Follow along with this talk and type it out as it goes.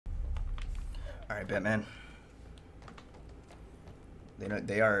Alright, Batman.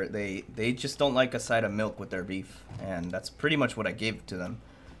 They just don't like a side of milk with their beef, and that's pretty much what I gave to them.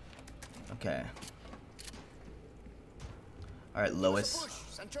 Okay. Alright, Lois.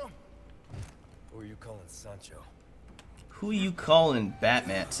 Who are you calling Sancho? Who are you calling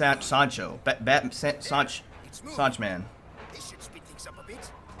Batman? Sancho. Sanch man. This should speed things up a bit.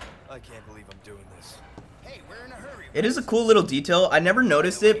 I can't believe I'm doing this. Hey, we're in a hurry. It is a cool little detail. I never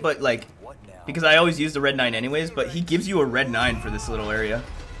noticed it, but like, What now? because I always use the red 9 anyways, but he gives you a red 9 for this little area.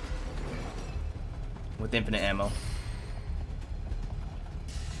 With infinite ammo.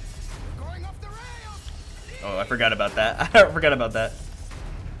 Going off the rails. Oh, I forgot about that. I forgot about that.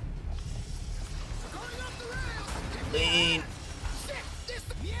 Going off the rails. Lean. Shit, this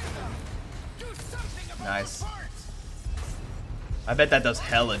mierda. Do something about Nice. the parts. I bet that does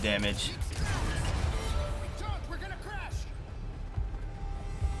hella damage. If we don't, we're gonna crash.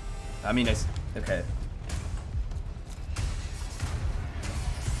 I mean, it's okay.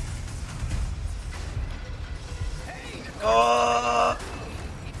 Oh!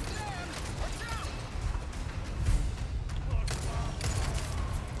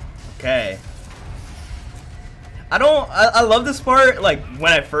 Okay. I love this part, like,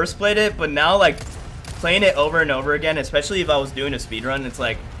 when I first played it, but now, like, playing it over and over again, especially if I was doing a speedrun, it's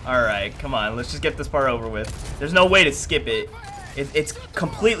like, alright, come on, let's just get this part over with. There's no way to skip it. It's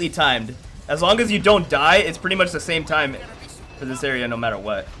completely timed. As long as you don't die, it's pretty much the same time for this area, no matter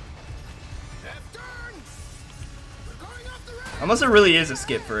what. Left turn. We're going off the rails. Unless there really is a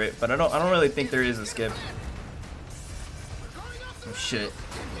skip for it, but I don't really think there is a skip. We're going off the Oh shit.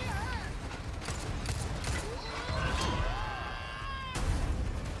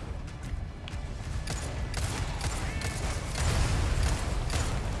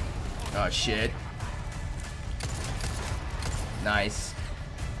 Oh shit. Nice.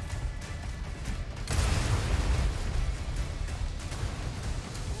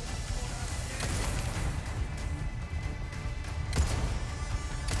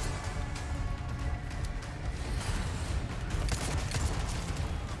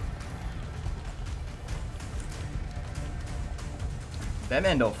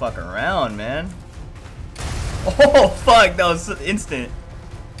 Batman don't fuck around, man. Oh fuck, that was instant.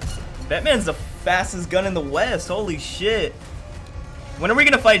 Batman's the fastest gun in the West. Holy shit. When are we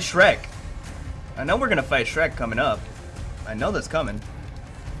gonna fight Shrek? I know we're gonna fight Shrek coming up. I know that's coming.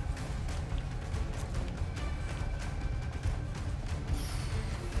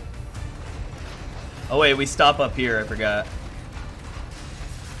 Oh wait, we stop up here, I forgot.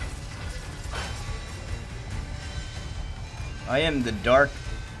 I am the Dark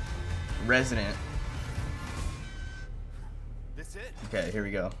Resident. This it? Okay, here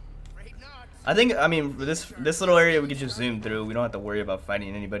we go. Afraid not. I mean, this little area we can just zoom through. We don't have to worry about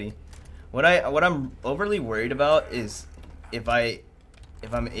fighting anybody. What I'm overly worried about is if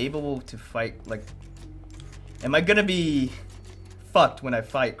I'm able to fight, like, am I gonna be fucked when I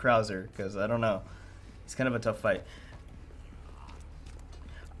fight Krauser? Because I don't know. It's kind of a tough fight.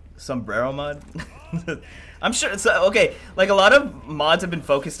 Sombrero mod? I'm sure it's okay. Like, a lot of mods have been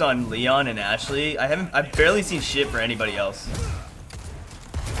focused on Leon and Ashley. I've barely seen shit for anybody else.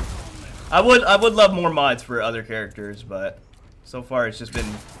 I would love more mods for other characters, but so far it's just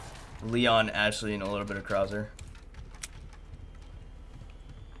been Leon, Ashley, and a little bit of Krauser.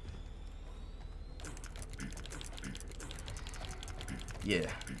 Yeah.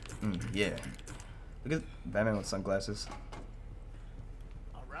 Yeah. Look at Batman with sunglasses.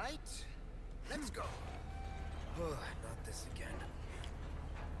 All right. Let's go. Oh, not this again.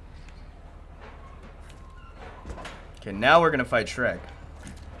 Okay, now we're gonna fight Shrek.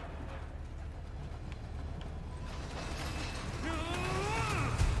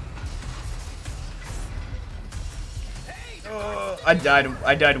 I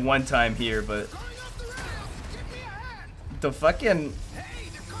died one time here, but Going off the rails. Give me a hand. the fucking. Hey,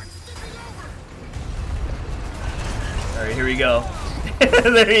 the cart's tipping over. All right, here we go.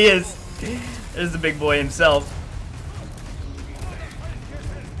 There he is. There's the big boy himself.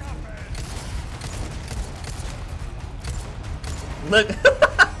 Look,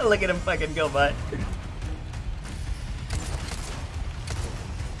 look at him fucking go by.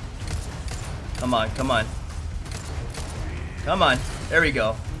 Come on, come on. Come on. There we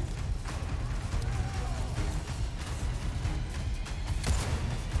go.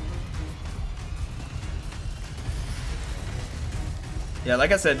 Yeah,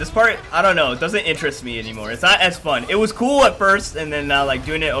 like I said, this part, I don't know, it doesn't interest me anymore. It's not as fun. It was cool at first, and then now, like,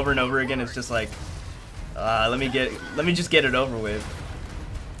 doing it over and over again, it's just like, let me just get it over with.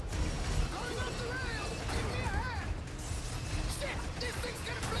 Going off the rails. Give me a hand. Shit, this thing's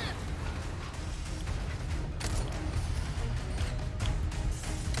gonna flip.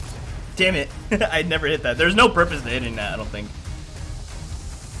 Damn it. I never hit that. There's no purpose to hitting that, I don't think.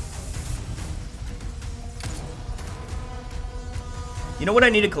 You know what I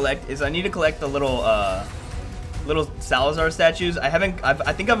need to collect is I need to collect the little little Salazar statues. I think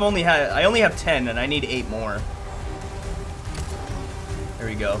I only have 10 and I need 8 more. There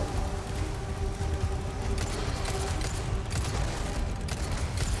we go.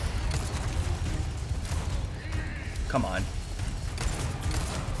 Come on.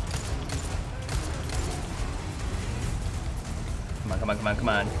 Come on, come on, come on, come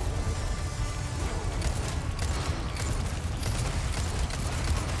on.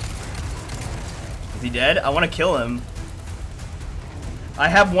 Is he dead? I want to kill him. I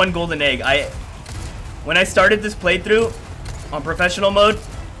have 1 golden egg. When I started this playthrough on professional mode,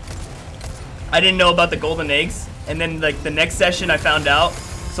 I didn't know about the golden eggs, and then like the next session I found out,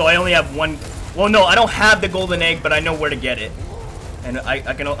 so I only have 1. Well, no, I don't have the golden egg, but I know where to get it, and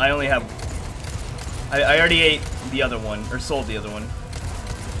I only have. I already ate the other one, or sold the other one,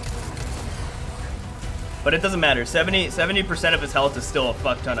 but it doesn't matter. 70% of his health is still a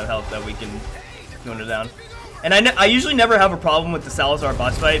fuck ton of health that we can go down. And I usually never have a problem with the Salazar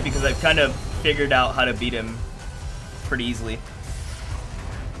boss fight because I've kind of figured out how to beat him pretty easily.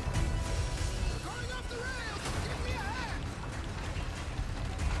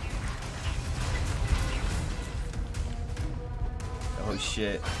 Oh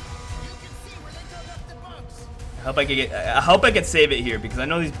shit. I hope I can save it here because I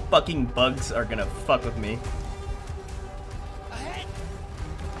know these fucking bugs are gonna fuck with me.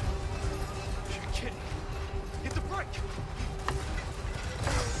 Hit the brake.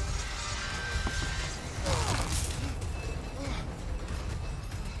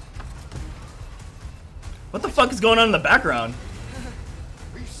 What the fuck is going on in the background?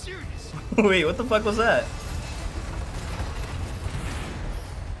 Are you serious? Wait, what the fuck was that?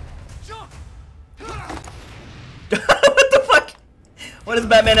 Jump! What the fuck? Why does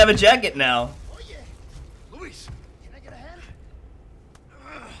Batman have a jacket now? Oh yeah. Luis, can I get a hand?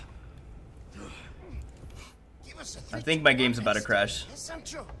 Give us a I think my game's about to crash. Yes,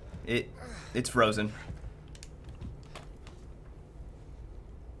 Sancho. It's frozen.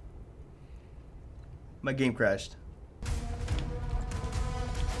 My game crashed.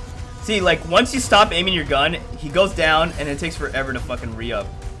 See, like, once you stop aiming your gun, he goes down, and it takes forever to fucking re-up.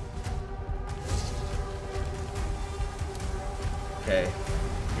 Okay.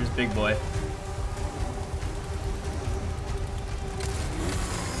 Here's Big Boy.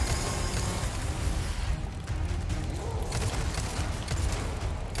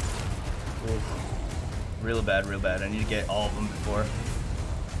 Oof. Real bad, real bad. I need to get all of them before.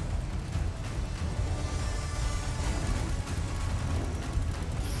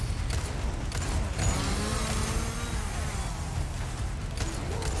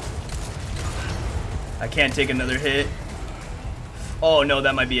 I can't take another hit. Oh no,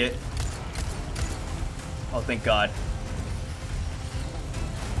 that might be it. Oh, thank God.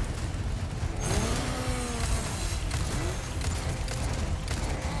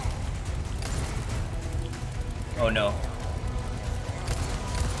 Oh no.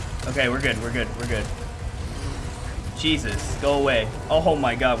 Okay, we're good, we're good, we're good. Jesus, go away. Oh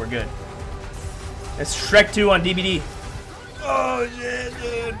my God, we're good. It's Shrek 2 on DVD. Oh shit,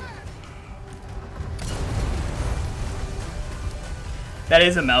 dude. That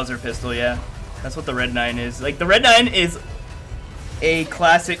is a Mauser pistol, yeah. That's what the Red 9 is. Like, the Red 9 is a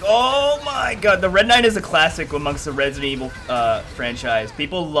classic. Oh my God, the Red 9 is a classic amongst the Resident Evil franchise.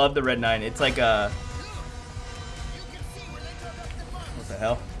 People love the Red 9. It's like a... What the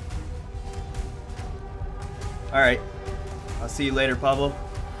hell? Alright. I'll see you later, Pablo.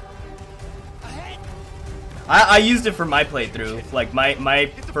 I used it for my playthrough. Like, my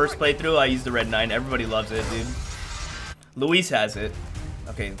first playthrough, I used the Red 9. Everybody loves it, dude. Luis has it.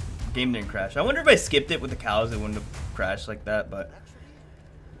 Okay, game didn't crash. I wonder if I skipped it with the cows, it wouldn't have crashed like that, but...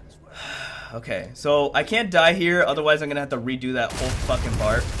 Okay, so I can't die here, otherwise I'm gonna have to redo that whole fucking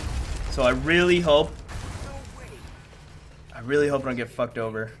part. So I really hope I don't get fucked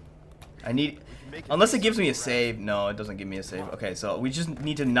over. I need... Unless it gives me a save. No, it doesn't give me a save. Okay, so we just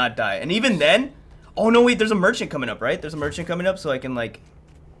need to not die. And even then... Oh no, wait, there's a merchant coming up, right? There's a merchant coming up, so I can, like...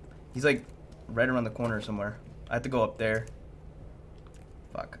 He's, like, right around the corner somewhere. I have to go up there.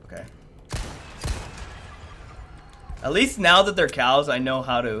 Fuck, okay. At least now that they're cows, I know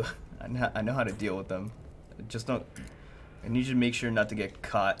how to I know how to deal with them. Just don't... I need you to make sure not to get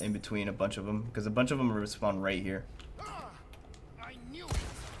caught in between a bunch of them, because a bunch of them respawn right here. I knew it.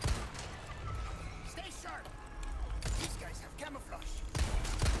 Stay sharp. These guys have camouflage.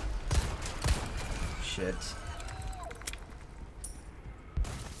 Shit.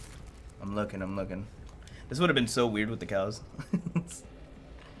 I'm looking. This would have been so weird with the cows.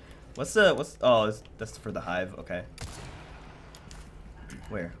 What's oh, that's for the hive. Okay.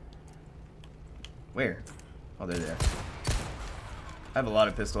 Where? Oh, they're there. I have a lot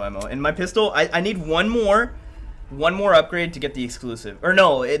of pistol ammo. And my pistol, I need one more upgrade to get the exclusive. Or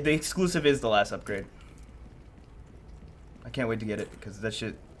no, the exclusive is the last upgrade. I can't wait to get it because that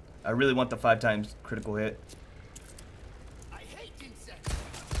shit, I really want the 5 times critical hit. I hate insects.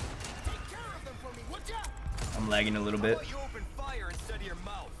 Take care of them for me, would ya? I'm lagging a little bit. How about you open fire instead of your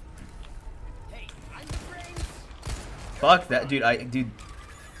mouth? Hey, I'm the brains. Fuck that, dude. Dude.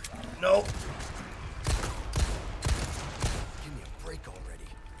 No. Give me a break already.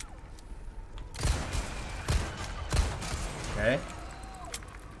 Okay.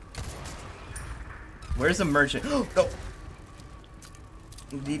 Where's the merchant? No.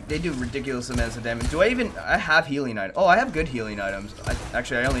 They do ridiculous amounts of damage. I have healing items. Oh, I have good healing items.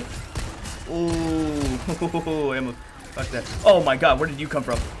 Actually, I only... Ooh. I almost... Fuck that. Oh my god, where did you come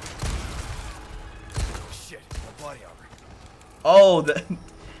from? Shit, my body armor. Oh,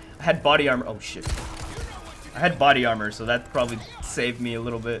 I had body armor. Oh shit. I had body armor, so that probably saved me a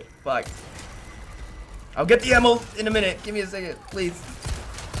little bit. Fuck. I'll get the ammo in a minute. Give me a second, please.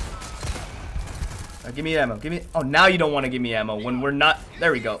 Give me ammo. Give me. Oh, now you don't want to give me ammo when we're not.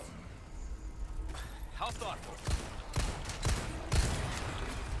 There we go. How thoughtful.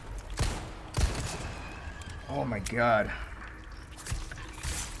 Oh my god.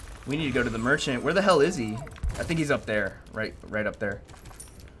 We need to go to the merchant. Where the hell is he? I think he's up there. Right up there.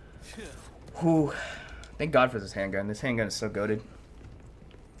 Whew. Thank God for this handgun. This handgun is so goated.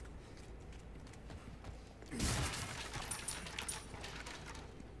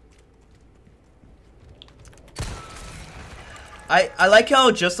 I like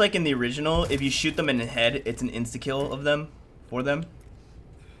how, just like in the original, if you shoot them in the head, it's an insta-kill of them, for them.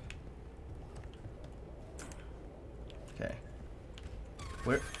 Okay.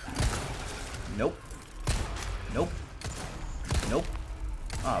 Where? Nope. Nope. Nope.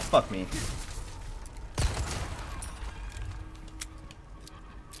 Ah, fuck me.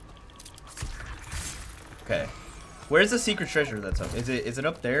 Okay. Where's the secret treasure that's up? Is it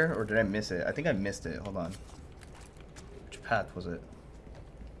up there, or did I miss it? I think I missed it. Hold on. Which path was it?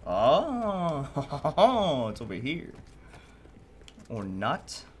 Oh, it's over here. Or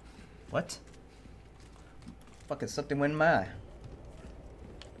not? What? Fucking something went in my eye.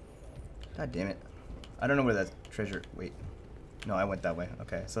 God damn it. I don't know where that treasure... Wait. No, I went that way.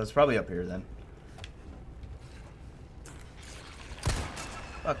 Okay, so it's probably up here then.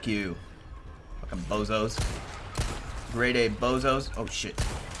 Fuck you. Fucking bozos. Grade A bozos. Oh shit.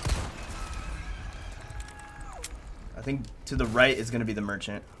 I think to the right is gonna be the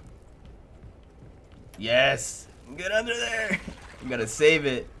merchant. Yes! Get under there! You gotta save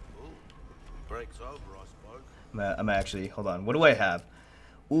it. Break's over, I suppose. I'm actually... Hold on. What do I have?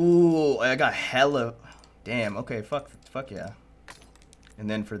 Ooh, I got hella... Damn, okay, fuck yeah. And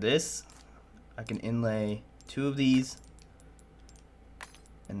then for this, I can inlay 2 of these.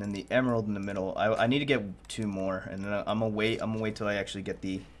 And then the emerald in the middle. I need to get 2 more, and then I'm gonna wait till I actually get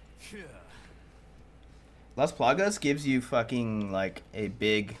the... Las Plagas gives you fucking like a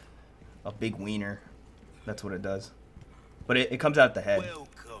big wiener. That's what it does. But it comes out the head.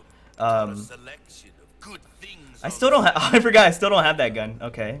 I still don't have... I forgot, I still don't have that gun.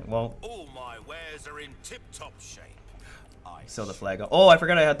 Okay, well... All my wares are in tip-top shape. I Sell the flag. Oh, I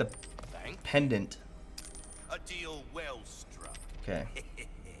forgot I had the pendant. A deal well struck. Okay.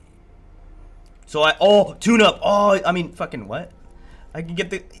 So oh, tune up. Oh, I mean, fucking what? I can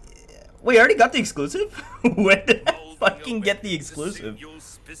get the... Wait, I already got the exclusive? When did I fucking get the exclusive? Your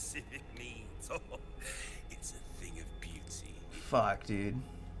specific needs. Oh, it's a thing of beauty. Fuck, dude.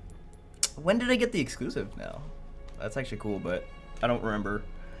 When did I get the exclusive now? That's actually cool, but I don't remember.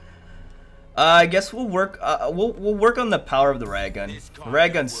 I guess we'll work. We'll work on the power of the rag gun. The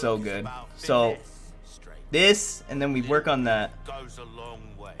rag gun's so good. So this, and then we work on that. Goes a long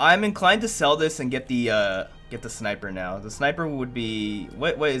way. I'm inclined to sell this and get the sniper now. The sniper would be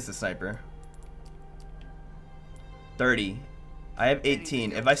what is the sniper? 30. I have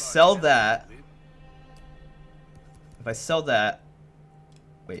 18. If I sell that,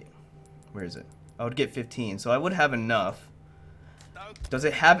 wait, where is it? I would get 15, so I would have enough. Does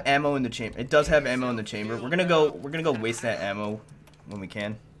it have ammo in the chamber? It does have ammo in the chamber. We're gonna go waste that ammo when we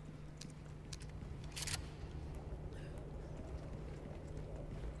can.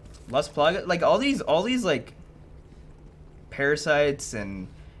 Las Plagas, like all these like parasites and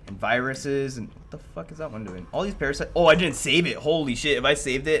viruses and what the fuck is that one doing? All these parasites. Oh, I didn't save it. Holy shit! If I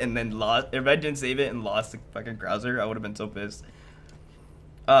saved it and then lost, if I didn't save it and lost the fucking Krauser, I would have been so pissed.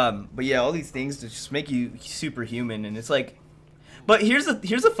 But yeah, all these things to just make you superhuman, and it's like, but here's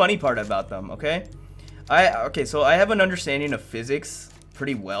the funny part about them, okay? So I have an understanding of physics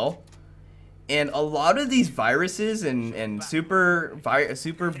pretty well, and a lot of these viruses and super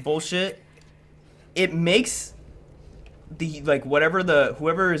bullshit, it makes the like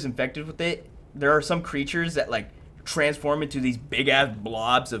whoever is infected with it, there are some creatures that like transform into these big ass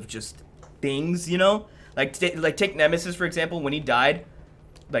blobs of just things, you know? Like take Nemesis for example. When he died,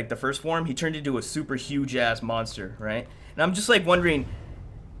 like the first form, he turned into a super huge ass monster, right? And I'm just like wondering,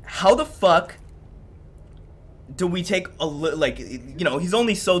 how the fuck do we take like, you know, he's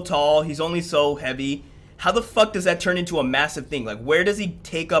only so tall, he's only so heavy. How the fuck does that turn into a massive thing? Like, where does he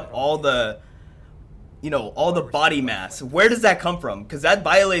take up all the, you know, all the body mass? Where does that come from? Because that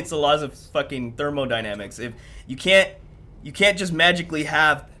violates the laws of fucking thermodynamics. If you can't just magically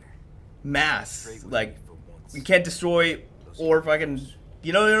have mass. Like, you can't destroy or fucking,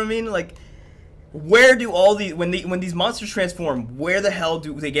 you know what I mean? Like, where do all these, when these monsters transform, where the hell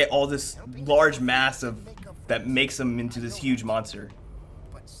do they get all this large mass of that makes them into this huge monster?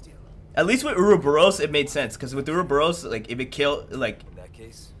 At least with Ouroboros, it made sense, because with Ouroboros, like, if it killed, like, In that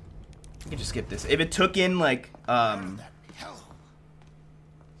case, you can just skip this. If it took in, like,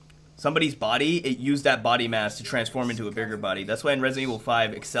 somebody's body, it used that body mass to transform into a bigger body. That's why in Resident Evil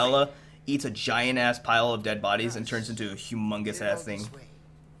 5, Excella eats a giant-ass pile of dead bodies and turns into a humongous-ass thing.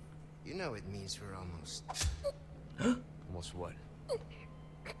 You know it means we're almost... almost what?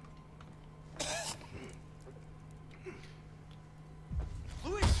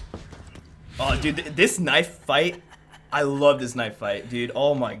 Oh, dude, this knife fight, I love this knife fight, dude.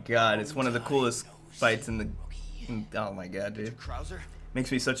 Oh my god, it's one of the coolest fights in the... oh my god, dude. Krauser?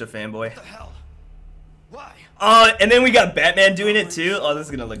 Makes me such a fanboy. What the hell? Why? And then we got Batman doing it too. Oh, this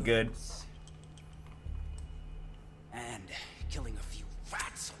is gonna look good. And killing a few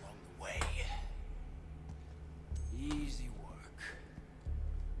rats along the way. Easy work.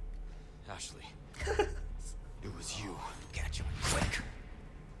 Ashley. It was you. Catch him quick.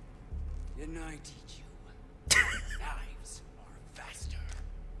 Didn't I teach you? Knives are faster.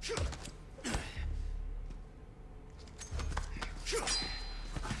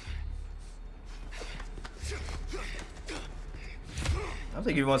 I don't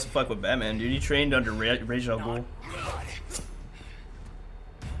think he wants to fuck with Batman, dude. He trained under Ra's al Ghul.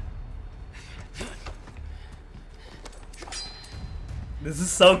 This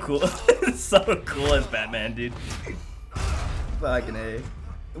is so cool. It's so cool as Batman, dude. Fucking A.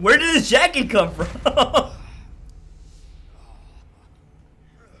 Where did his jacket come from?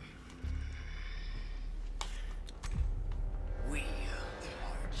 We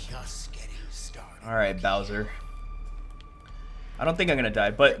are just getting started. Alright, Bowser. I don't think I'm gonna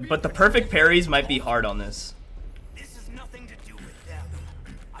die, but the perfect parries might be hard on this. This has nothing to do with them.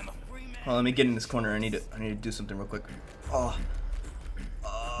 I'm a free man. Oh, let me get in this corner. I need to do something real quick. Oh.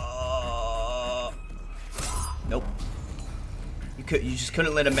 Nope. You just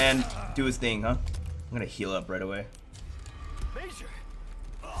couldn't let a man do his thing, huh? I'm gonna heal up right away. Major,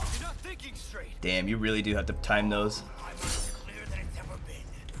 you're not thinking straight. Damn, you really do have to time those. I'm as clear than it's ever been.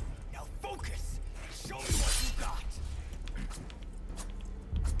 Now focus and show me what you got.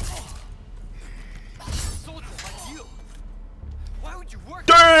 Soldier like you. Why would you work?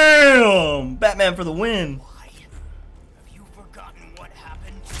 Damn! Batman for the win. Why? Have you forgotten what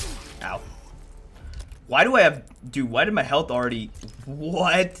happened? Ow. Why do I have... Dude, why did my health already...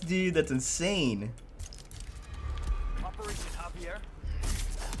 What? Dude, that's insane. Operation Javier.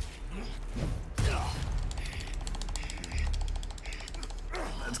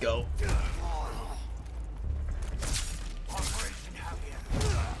 Let's go. Operation Javier.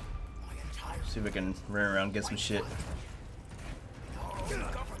 My entire See if I can run around and get some shit.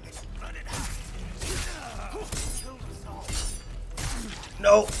 government run it out. Killed us all.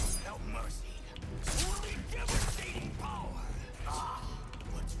 No. Without mercy. Truly devastating power.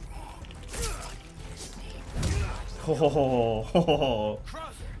 What's wrong? Ho ho ho ho ho.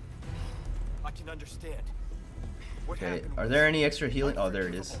 Krauser. I can understand. What Okay, happened are was there any extra healing? Oh, there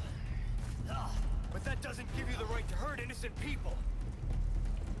it is. But that doesn't give you the right to hurt innocent people.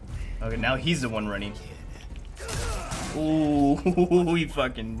 Okay, now he's the one running. Ooh, he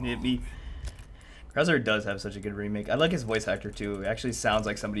fucking hit me. Krauser does have such a good remake. I like his voice actor too. It actually sounds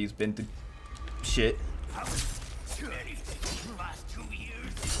like somebody who's been through shit. Anything the last 2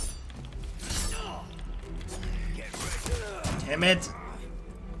 years. Get ready. Damn it.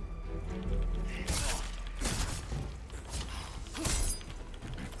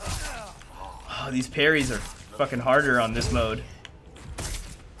 Oh, these parries are fucking harder on this mode.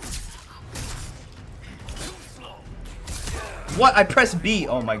 What? I pressed B.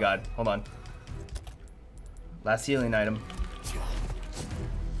 Oh my god. Hold on. Last healing item.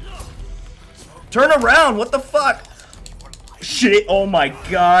 Turn around. What the fuck? Shit. Oh my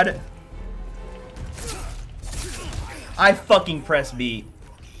god. I fucking pressed B.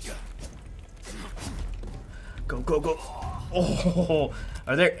 Go, go, go. Oh.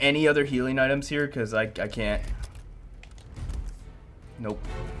 Are there any other healing items here? Because I can't. Nope.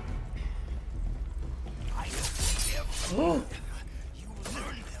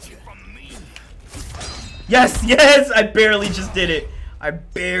 Yes, yes! I barely just did it. I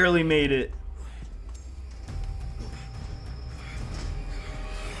barely made it.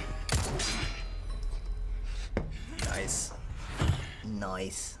 Nice.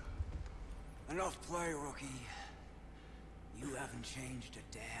 Nice. Enough play, rookie. You haven't changed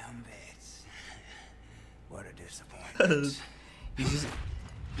a damn bit. What a disappointment. He's just...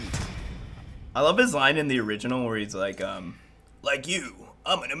 I love his line in the original where he's like you,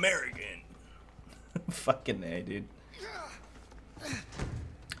 I'm an American. Fucking A, dude.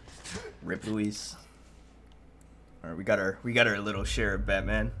 Rip Luis. Alright, we got our little share of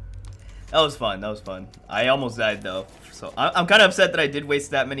Batman. That was fun, that was fun. I almost died though. So I'm kinda upset that I did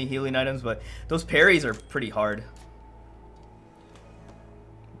waste that many healing items, but those parries are pretty hard.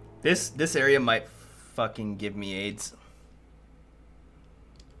 This area might fucking give me AIDS.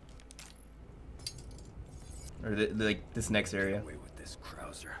 Or like this next area. Away with this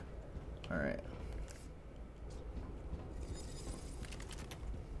Krauser. All right.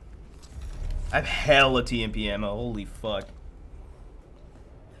 I have hella TMP ammo. Holy fuck.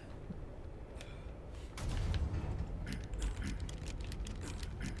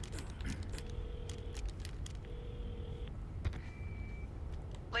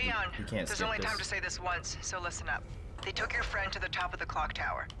 Leon, You can't there's skip only time this. to say this once, so listen up. They took your friend to the top of the clock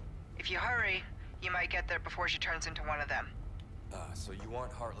tower. If you hurry, you might get there before she turns into one of them. So you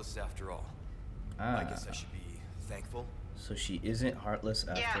aren't heartless after all. Ah. I guess I should be thankful. So she isn't heartless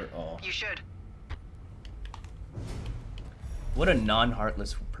after Yeah, all. you should. What a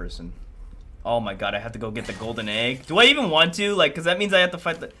non-heartless person. Oh my god, I have to go get the golden egg. Do I even want to? Like, because that means I have to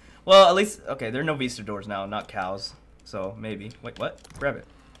fight the... Well, at least... Okay, there are no Vistadors now, not cows. So, maybe. Wait, what? Grab it.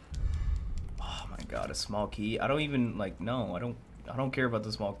 Oh my god, a small key? I don't even, like, no. I don't care about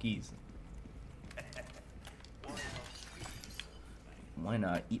the small keys. Why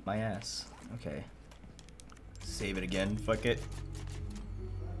not? Eat my ass. Okay. Save it again. Fuck it.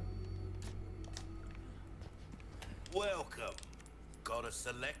 Welcome. Got a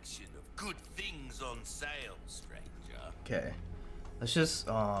selection of good things on sale, stranger. Okay. Let's just...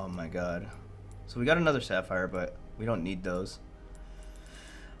 Oh my god. So we got another sapphire, but we don't need those.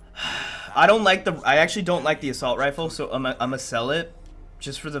 I don't like the... I actually don't like the assault rifle, so I'm gonna sell it.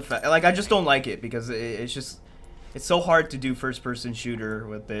 Just for the fact... Like, I just don't like it, because it's just... It's so hard to do first-person shooter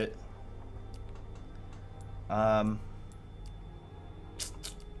with it. I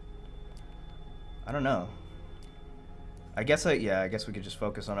don't know. I guess I guess we could just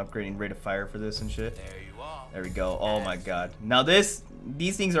focus on upgrading rate of fire for this and shit. There you are. There we go. Oh my god. Now these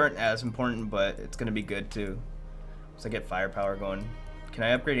things aren't as important, but it's gonna be good too. Once I get firepower going. Can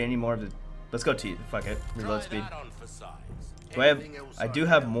I upgrade any more of the... Let's go T. Fuck it. Reload speed. Do I have... I do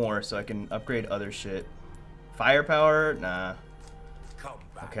have more, so I can upgrade other shit. Firepower? Nah.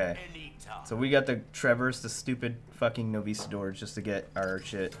 Okay. So we got to traverse the stupid fucking Novistadors just to get our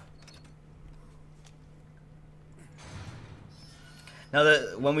shit. Now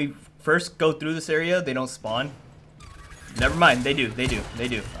that when we first go through this area, they don't spawn. Never mind, they do, they do, they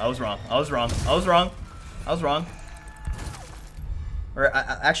do. I was wrong. I was wrong. I was wrong. I was wrong. Or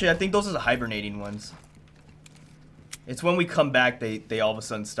actually, I think those are the hibernating ones. It's when we come back, they all of a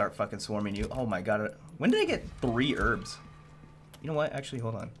sudden start fucking swarming you. Oh my god. When did I get 3 herbs? You know what? Actually,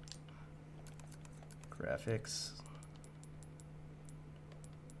 hold on. Graphics.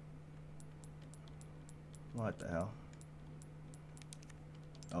 What the hell?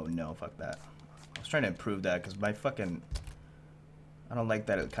 Oh no, fuck that. I was trying to improve that because my fucking... I don't like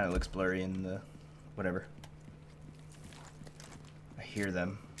that it kind of looks blurry in the... Whatever. I hear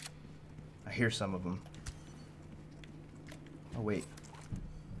them. I hear some of them. Oh wait.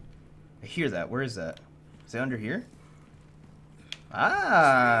 I hear that. Where is that? Is it under here?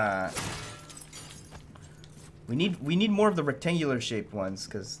 Ah! We need more of the rectangular shaped ones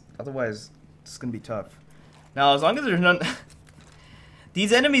because otherwise it's gonna be tough. Now as long as there's none...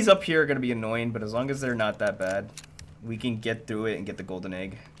 These enemies up here are going to be annoying, but as long as they're not that bad, we can get through it and get the golden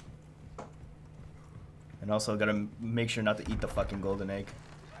egg. And also got to make sure not to eat the fucking golden egg.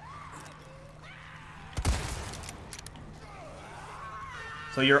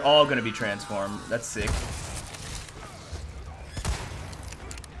 So you're all going to be transformed. That's sick.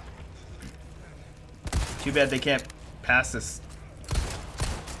 Too bad they can't pass this.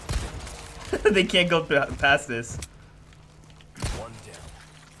 They can't go past this. One down.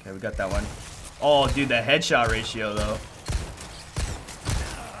 Okay, we got that one. Oh, dude, the headshot ratio, though.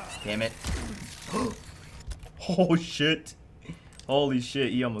 Damn it. Oh, shit. Holy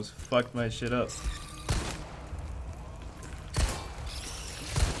shit, he almost fucked my shit up.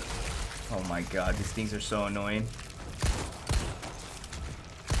 Oh my god, these things are so annoying.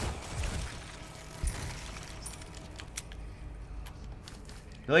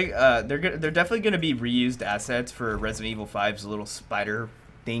 Like, they're definitely gonna be reused assets for Resident Evil 5's little spider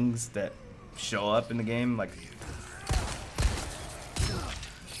things that show up in the game. Like,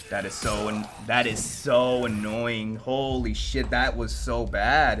 that is so annoying. Holy shit, that was so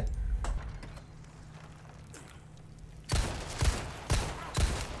bad.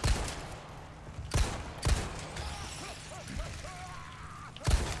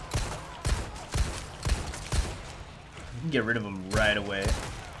 You can get rid of them right away.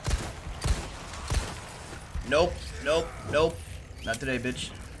 Nope, nope, nope. Not today, bitch.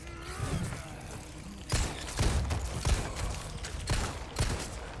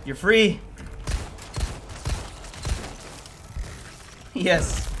 You're free.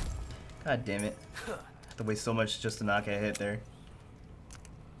 Yes. God damn it. I have to waste so much just to knock a hit there.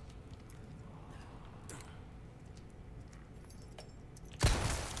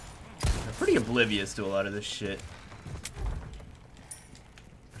 They're pretty oblivious to a lot of this shit.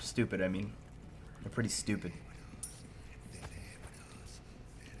 They're stupid, I mean. They're pretty stupid.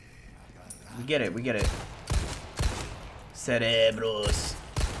 We get it, we get it. Cerebros.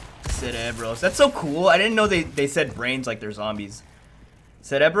 Cerebros. That's so cool. I didn't know they said brains like they're zombies.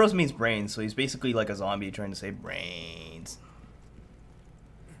 Cerebros means brains, so he's basically like a zombie trying to say brains.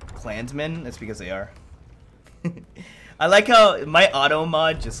 Klansmen? That's because they are. I like how my auto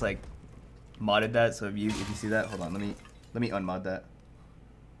mod just like modded that, so if you see that, hold on, let me unmod that.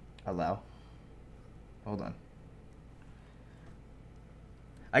 Allow. Hold on.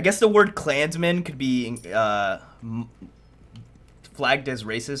 I guess the word Klansman could be flagged as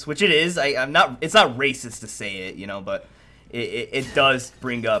racist, which it is. I'm not. It's not racist to say it, you know, but it does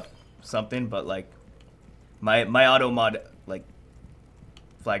bring up something. But like, my auto mod like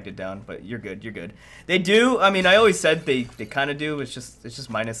flagged it down. But you're good. You're good. They do. I mean, I always said they kind of do. It's just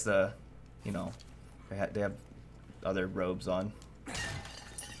minus the, you know, they have other robes on.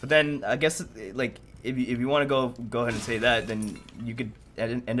 But then I guess like if you want to go ahead and say that, then you could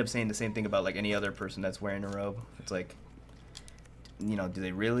end up saying the same thing about like any other person that's wearing a robe. It's like, you know, do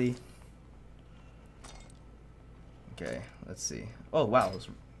they really? Okay, let's see. Oh wow.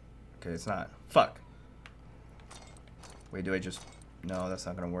 Okay, it's not. Fuck. Wait, do I just? No, that's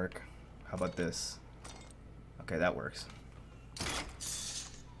not gonna work. How about this? Okay, that works.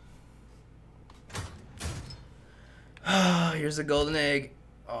 Here's a golden egg.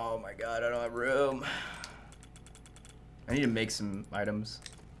 Oh my god, I don't have room. I need to make some items.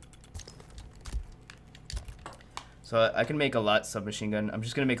 So I can make a lot submachine gun. I'm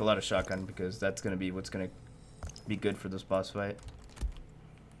just gonna make a lot of shotgun because that's gonna be what's gonna be good for this boss fight.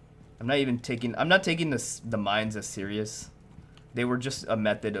 I'm not taking the mines as serious. They were just a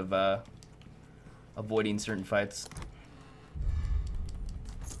method of avoiding certain fights.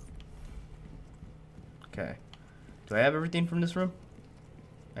 Okay. Do I have everything from this room?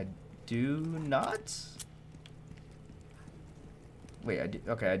 I do not. Wait, I do.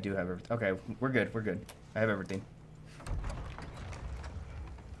 Okay, I do have everything. Okay, we're good. We're good. I have everything.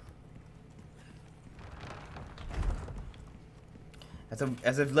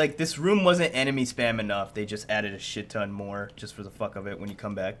 As if like this room wasn't enemy spam enough, they just added a shit ton more just for the fuck of it when you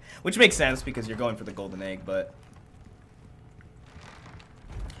come back, which makes sense because you're going for the golden egg. But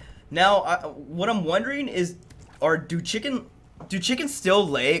now, what I'm wondering is, do chickens still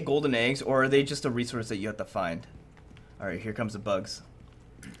lay golden eggs, or are they just a resource that you have to find? All right, here comes the bugs.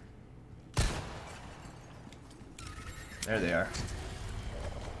 There they are.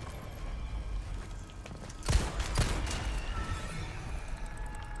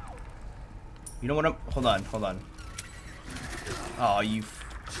 You know what I'm... Hold on. Oh, you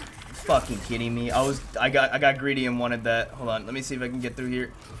fucking kidding me? I got greedy and wanted that. Hold on, let me see if I can get through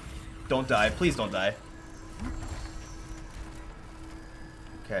here. Don't die. Please don't die.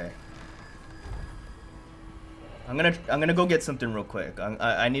 Okay. I'm gonna go get something real quick.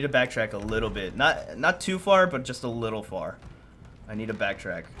 I need to backtrack a little bit. Not too far, but just a little far. I need to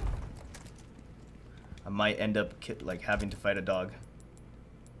backtrack. I might end up like having to fight a dog.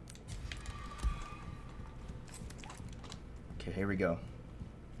 Okay, here we go.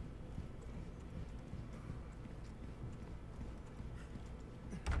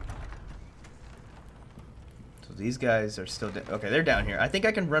 these guys are still okay, they're down here. I think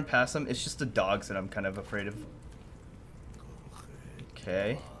I can run past them. It's just the dogs that I'm kind of afraid of.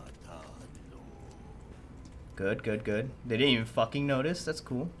 Okay. Good, good, good. They didn't even fucking notice. That's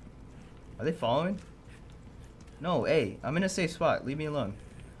cool. Are they following? No, hey, I'm in a safe spot. Leave me alone.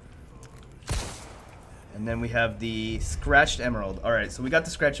 And then we have the scratched emerald. Alright, so we got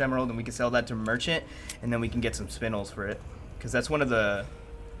the scratched emerald and we can sell that to a merchant and then we can get some spinels for it. Because that's one of the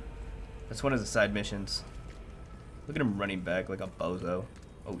side missions. Look at him running back like a bozo.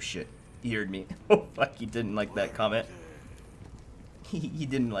 Oh shit. He heard me. Oh fuck, he didn't like that comment. He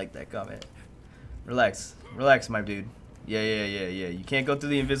didn't like that comment. Relax. Relax, my dude. Yeah. You can't go through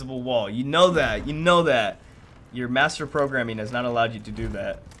the invisible wall. You know that. You know that. Your master programming has not allowed you to do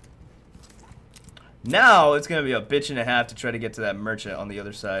that. Now, it's going to be a bitch and a half to try to get to that merchant on the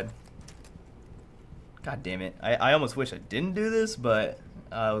other side. God damn it. I almost wish I didn't do this, but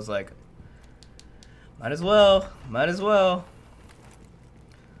I was like, might as well. Might as well.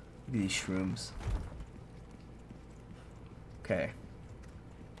 Look at these shrooms. Okay.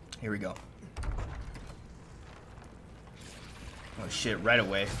 Here we go. Oh shit, right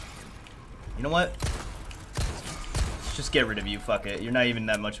away. You know what? Let's just get rid of you, fuck it. You're not even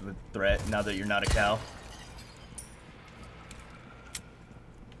that much of a threat now that you're not a cow.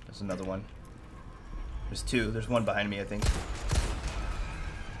 There's another one. There's two. There's one behind me, I think.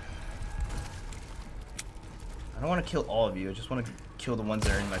 I don't want to kill all of you. I just want to kill the ones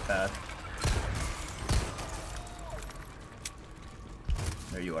that are in my path.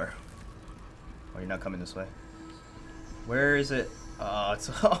 There you are. Oh, you're not coming this way. Where is it? Oh, it's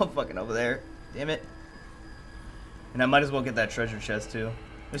all fucking over there. Damn it. And I might as well get that treasure chest too.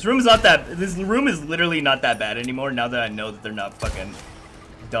 This room is not that. This room is literally not that bad anymore now that I know that they're not fucking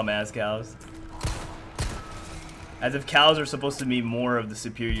dumbass cows. As if cows are supposed to be more of the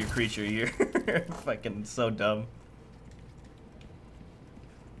superior creature here. Fucking so dumb.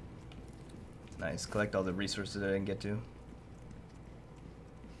 Nice. Collect all the resources I didn't get to.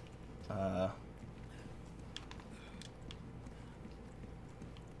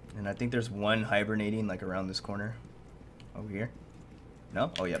 And I think there's one hibernating like around this corner. Over here.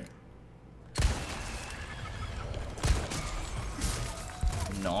 No? Oh, yep.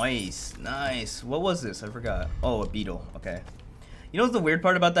 Nice. Nice. What was this? I forgot. Oh, a beetle. Okay. You know what the weird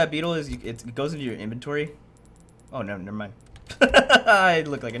part about that beetle is? It goes into your inventory. Oh, no. Never mind. I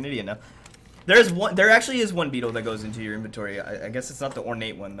look like an idiot now. There actually is one beetle that goes into your inventory. I guess it's not the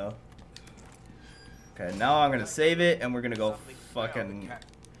ornate one, though. Okay, now I'm gonna save it, and we're gonna go fucking...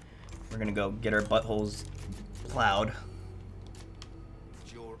 We're gonna go get our buttholes plowed.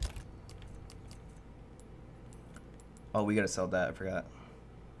 Oh, we gotta sell that. I forgot.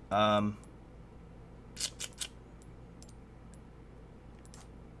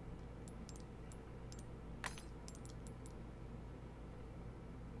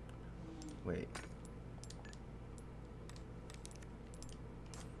 Wait.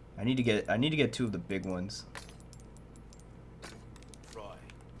 I need to get two of the big ones. Right.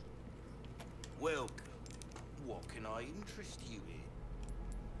 Welcome. What can I interest you in?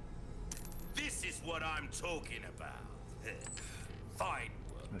 This is what I'm talking about. Fine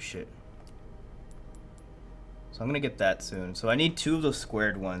work. Oh shit. So I'm gonna get that soon. So I need two of those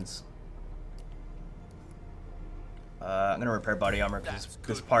squared ones. I'm gonna repair body armor because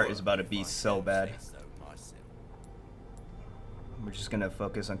this part is about to be so bad. We're just gonna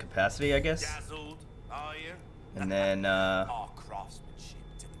focus on capacity, I guess. Dazzled, are you? And then Our craftsmanship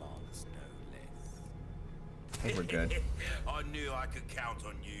demands no less. I think we're good. I knew I could count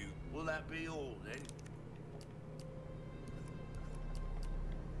on you. Will that be all then?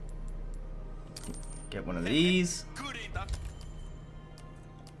 Get one of these. Good enough.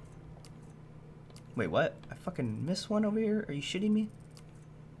 Wait, what? I fucking missed one over here? Are you shitting me?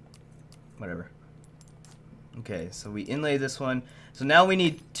 Whatever. Okay, so we inlay this one. So now we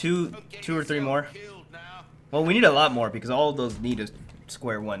need two or three more. Well, we need a lot more because all of those need a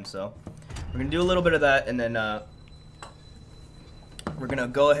square one. So we're gonna do a little bit of that, and then we're gonna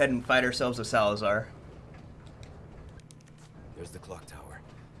go ahead and fight ourselves with Salazar. There's the clock tower.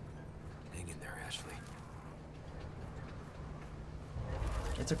 Hang in there, Ashley.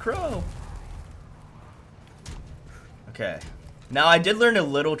 It's a crow. Okay. Now I did learn a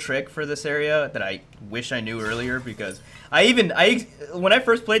little trick for this area that I wish I knew earlier because when I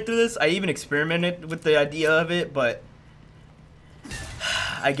first played through this, I even experimented with the idea of it, but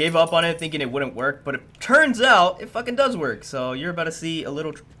I gave up on it thinking it wouldn't work, but it turns out it fucking does work. So you're about to see a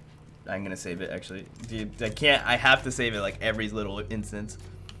little I'm gonna save it actually. Dude, I have to save it like every little instance.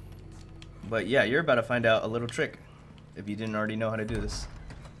 But yeah, you're about to find out a little trick if you didn't already know how to do this.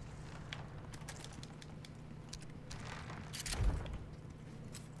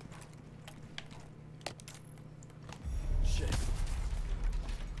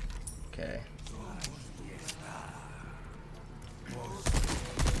 Okay.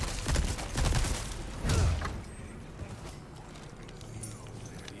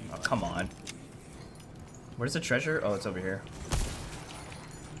 Oh, come on. Where's the treasure? Oh, it's over here.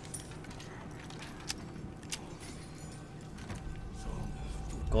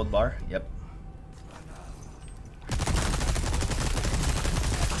 Gold bar? Yep.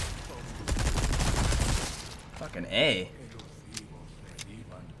 Fucking A.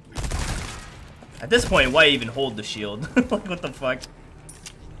 At this point, why even hold the shield? Like, what the fuck?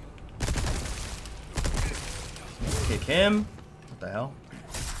 Kick him. What the hell?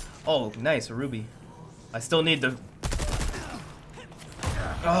 Oh, nice, a ruby. I still need the...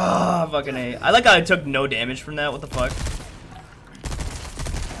 Ah, oh, fucking A. I like how I took no damage from that. What the fuck?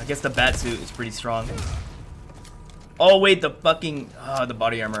 I guess the bat suit is pretty strong. Oh, wait, the fucking... Ah, the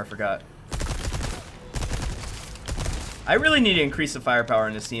body armor, I forgot. I really need to increase the firepower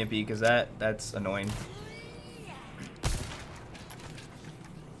in the CMP because that's annoying.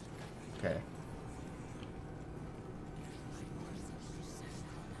 Okay.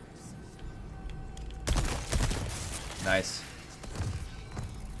 Nice.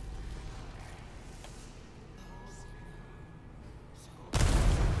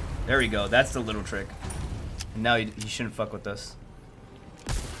 There we go. That's the little trick. And now he shouldn't fuck with us.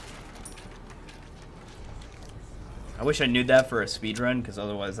 I wish I knew that for a speed run, because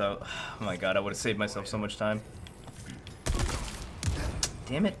otherwise, oh my god, I would have saved myself so much time.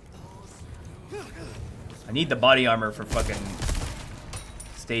 Damn it. I need the body armor for fucking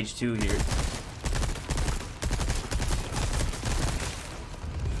stage 2 here.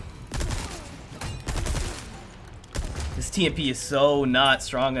 This TMP is so not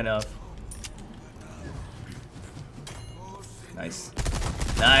strong enough. Nice.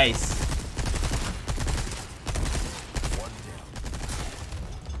 Nice.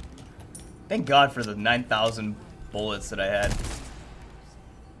 Thank God for the 9,000 bullets that I had.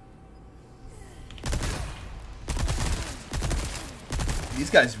 These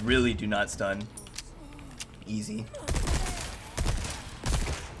guys really do not stun. Easy.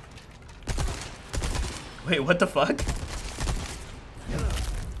 Wait, what the fuck?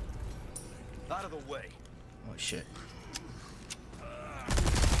 Out of the way. Oh shit.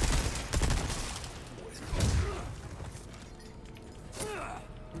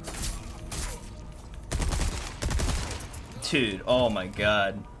 Dude, oh my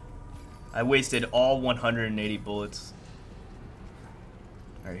god. I wasted all 180 bullets.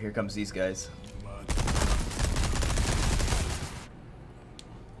 Alright, here comes these guys.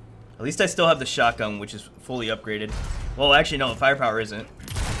 At least I still have the shotgun, which is fully upgraded. Well, actually, no, the firepower isn't.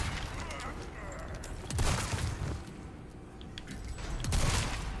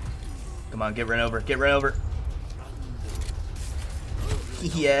 Come on, get run over, get run over.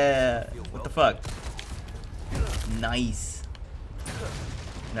 Yeah. What the fuck? Nice.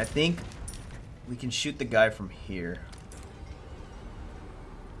 And I think we can shoot the guy from here.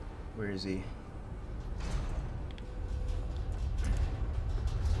 Where is he?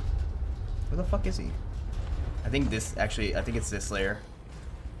 Where the fuck is he? I think this, actually, I think it's this layer.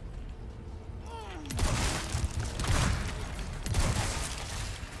 Oh,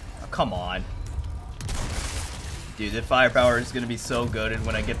 come on. Dude, the firepower is gonna be so goated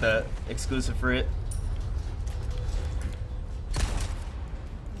when I get the exclusive for it.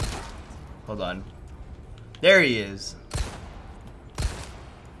 Hold on. There he is.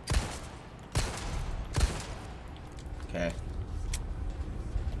 Okay.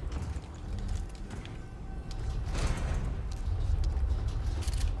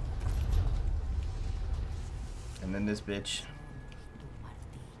 And then this bitch.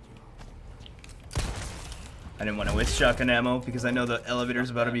 I didn't want to waste shotgun ammo because I know the elevator's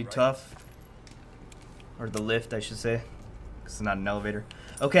about to be tough. Or the lift, I should say. Because it's not an elevator.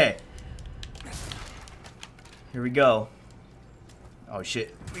 Okay. Here we go. Oh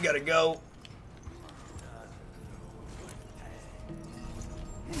shit, we gotta go.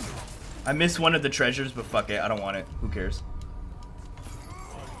 I missed one of the treasures, but fuck it, I don't want it. Who cares?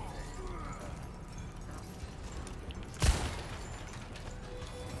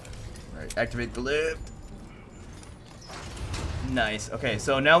 Alright, activate the lift. Nice. Okay,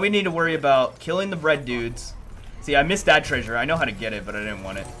 so now we need to worry about killing the bread dudes. See, I missed that treasure. I know how to get it, but I didn't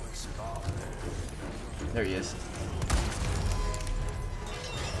want it. There he is.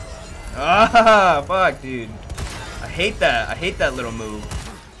 Ah, fuck, dude. I hate that. I hate that little move.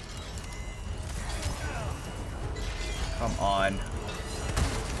 Come on.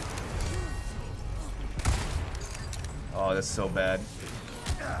 Oh, that's so bad.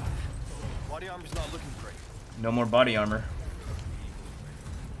 Body armor's not looking great. No more body armor.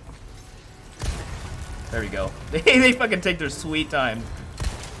 There we go. They fucking take their sweet time.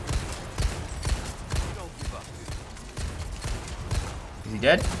 Is he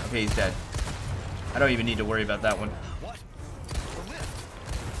dead? Okay, he's dead. I don't even need to worry about that one. What?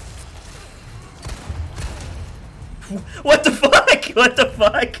 The lift. What the fuck? What the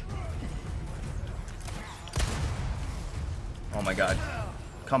fuck? Oh my god.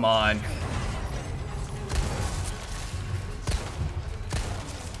 Come on.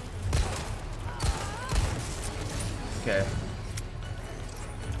 Okay.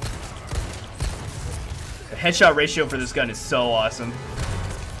 The headshot ratio for this gun is so awesome.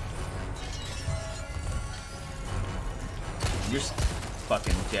 You're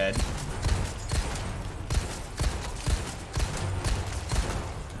fucking dead.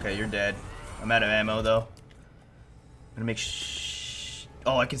 Okay, you're dead. I'm out of ammo though. I'm gonna make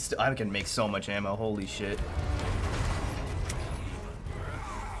oh, I can make so much ammo. Holy shit.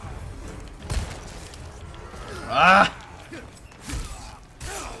 Ah!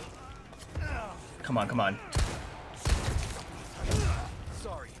 Come on, come on.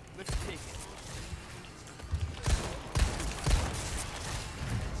 Sorry, let's take it.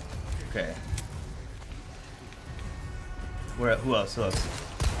 Okay. Who else? Who else?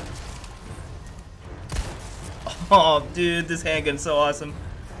 Oh, dude, this handgun's so awesome.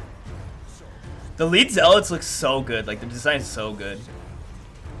 The lead zealots look so good. Like, the design's so good.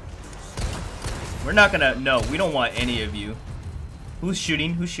 We're not gonna... No, we don't want any of you. Who's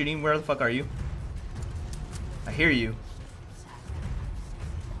shooting? Who's shooting? Where the fuck are you? I hear you.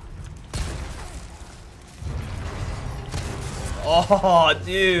 Oh,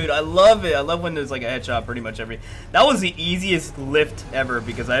 dude, I love it. I love when there's like a headshot pretty much every... That was the easiest lift ever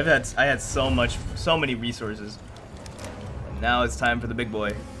because I had so many resources. And now it's time for the big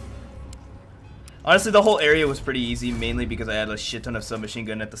boy. Honestly, the whole area was pretty easy, mainly because I had a shit ton of submachine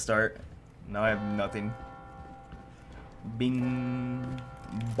gun at the start. Now I have nothing. Bing,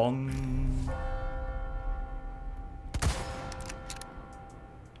 bong.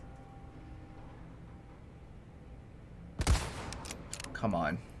 Come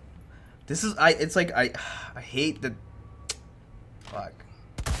on. This is it's like I hate the fuck.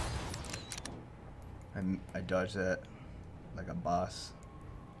 I dodged that like a boss.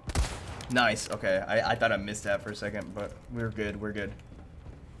 Nice. Okay. I thought I missed that for a second, but we're good. We're good.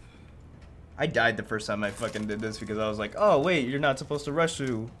 I died the first time I fucking did this because I was like, "Oh, wait, you're not supposed to rush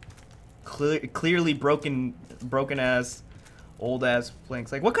through clearly broken ass old ass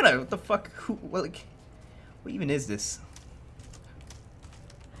planks." Like, what the fuck what even is this?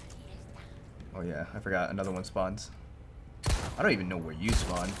 Oh yeah, I forgot another one spawns. I don't even know where you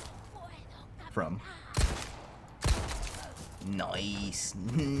spawn from. Nice.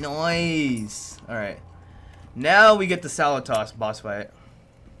 Nice. Alright. Now we get the Salatos boss fight.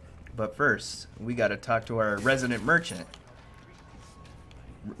 But first, we gotta talk to our resident merchant.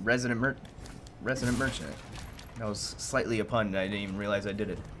 Resident merchant. That was slightly a pun and I didn't even realize I did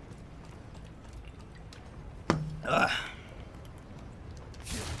it. Ugh.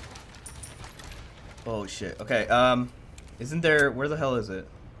 Oh shit. Okay, isn't there... Where the hell is it?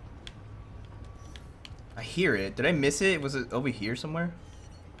 I hear it. Did I miss it? Was it over here somewhere?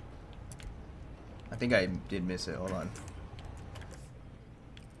 I think I did miss it. Hold on.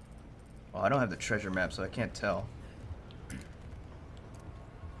 Oh, I don't have the treasure map, so I can't tell.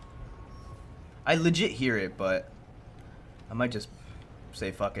 I legit hear it, but I might just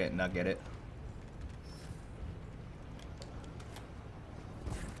say fuck it and not get it.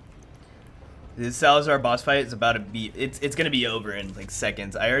 This Salazar boss fight is about to be... It's gonna be over in like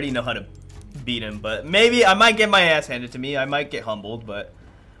seconds. I already know how to beat him, but maybe I might get my ass handed to me. I might get humbled, but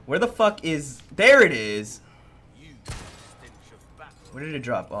where the fuck is... There it is! Where did it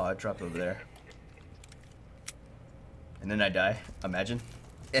drop? Oh, it dropped over there. And then I die. Imagine.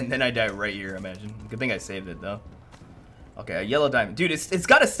 And then I die right here. Imagine. Good thing I saved it, though. Okay, a yellow diamond. Dude, it's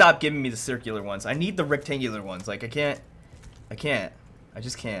got to stop giving me the circular ones. I need the rectangular ones. Like, I can't. I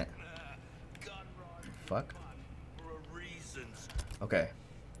just can't. Fuck. Okay.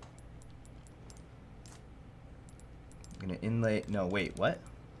 I'm gonna inlay... No, wait, what?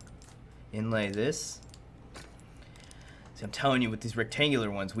 Inlay this. See, I'm telling you, with these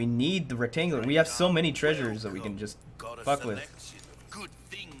rectangular ones, we need the rectangular. We have so many treasures that we can just fuck with.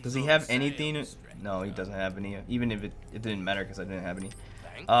 Does he have anything? No, he doesn't have any. Even if it didn't matter because I didn't have any.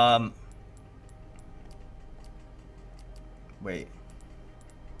 Wait.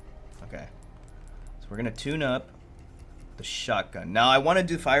 Okay. So we're gonna tune up the shotgun. Now I want to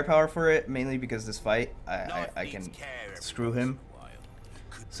do firepower for it mainly because this fight I can screw him.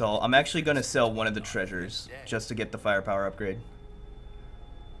 So I'm actually gonna sell one of the treasures just to get the firepower upgrade.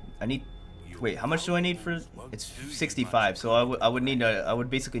 I need Wait, how much do I need for? It's 65, so I would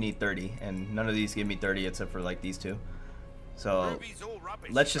basically need 30, and none of these give me 30 except for like these two. So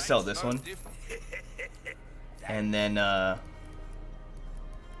let's just sell this one, and then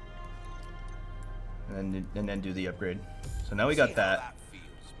do the upgrade. So now we got that,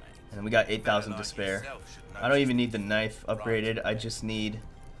 and then we got 8,000 to spare. I don't even need the knife upgraded. I just need.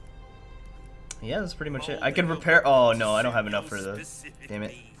 Yeah, that's pretty much it. I can repair. Oh no, I don't have enough for the. Damn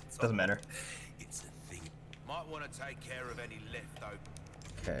it. Doesn't matter.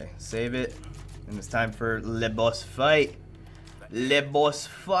 Okay, save it. And it's time for le boss fight. Le boss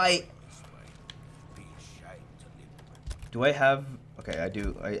fight. Do I have? Okay, I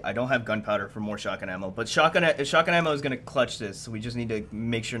do. I don't have gunpowder for more shotgun ammo, but shotgun ammo is gonna clutch this. So we just need to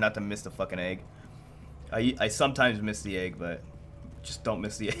make sure not to miss the fucking egg. I sometimes miss the egg, but just don't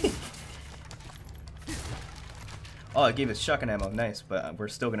miss the egg. Oh, it gave us shotgun ammo. Nice, but we're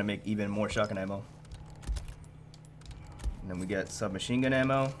still gonna make even more shotgun ammo. And then we get submachine gun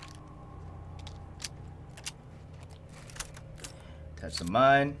ammo. Attach the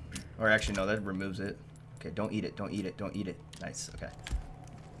mine. Or actually, no, that removes it. Okay, don't eat it. Don't eat it. Don't eat it. Nice. Okay.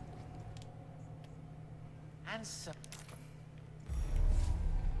 And so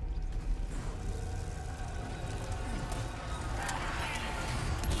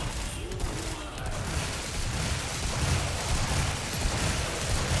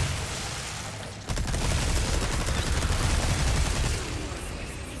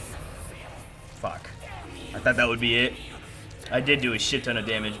Fuck. I thought that would be it. I did do a shit ton of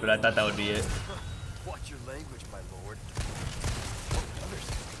damage, but I thought that would be it. Watch your language, my lord.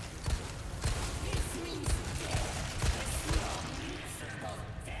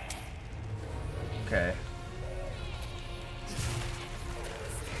 Okay.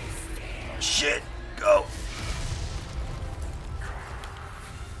 Shit! Go!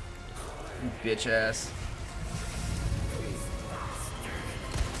 You bitch ass.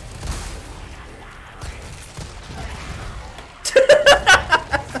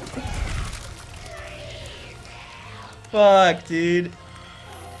 Fuck, dude.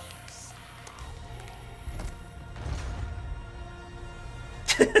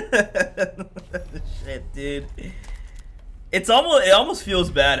 Shit, dude. It almost feels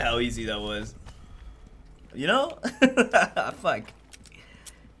bad how easy that was. You know? Fuck.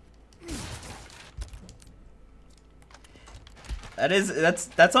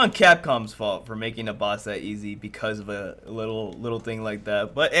 That's on Capcom's fault for making a boss that easy because of a little thing like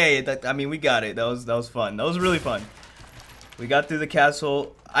that. But hey, I mean, we got it. That was fun. That was really fun. We got through the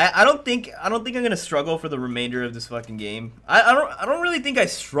castle. I don't think I'm gonna struggle for the remainder of this fucking game. I don't really think I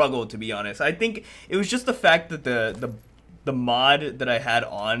struggled, to be honest. I think it was just the fact that the mod that I had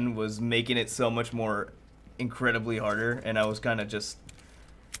on was making it so much more incredibly harder, and I was kind of just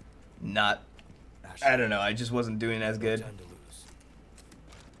not. I don't know. I just wasn't doing as good.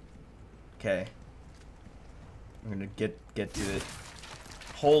 Okay. I'm gonna get to it.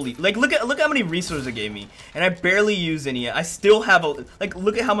 Holy, like look how many resources it gave me, and I barely use any. I still have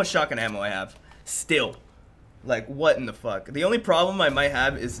look at how much shotgun ammo I have. Still, like what in the fuck? The only problem I might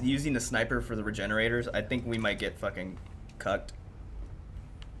have is using the sniper for the regenerators. I think we might get fucking cucked.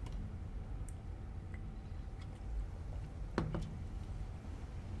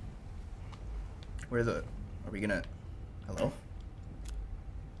 Where's the? Are we gonna? Hello?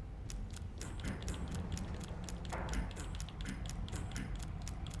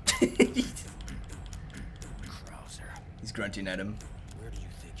 He's grunting at him. Where do you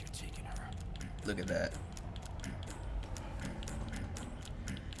think you're taking her? Look at that.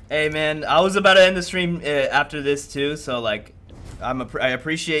 Hey man, I was about to end the stream after this too, so like, I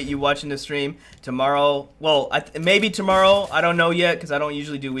appreciate you watching the stream. Tomorrow, well, maybe tomorrow. I don't know yet because I don't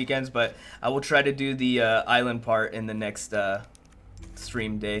usually do weekends, but I will try to do the island part in the next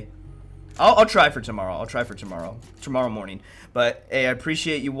stream day. I'll try for tomorrow. I'll try for tomorrow morning. But hey, I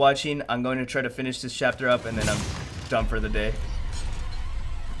appreciate you watching. I'm going to try to finish this chapter up, and then I'm done for the day.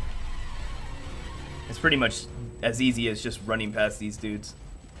 It's pretty much as easy as just running past these dudes.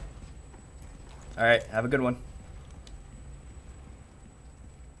 All right, have a good one.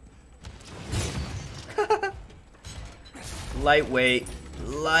 Lightweight,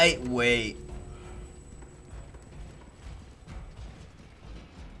 lightweight.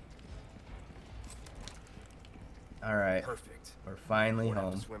 All right. Perfect. We're finally Won't have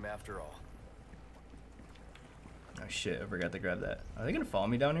to home. swim after all. Oh shit, I forgot to grab that. Are they gonna follow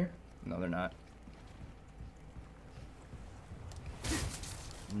me down here? No, they're not.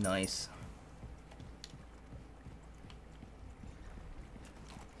 Nice.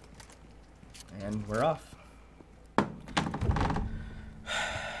 And we're off.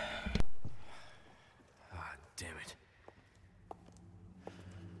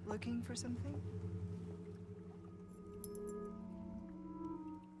 looking for something?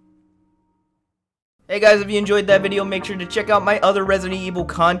 Hey guys, if you enjoyed that video, make sure to check out my other Resident Evil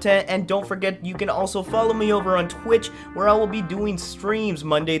content, and don't forget you can also follow me over on Twitch, where I will be doing streams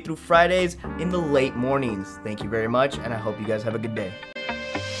Monday through Fridays in the late mornings. Thank you very much, and I hope you guys have a good day.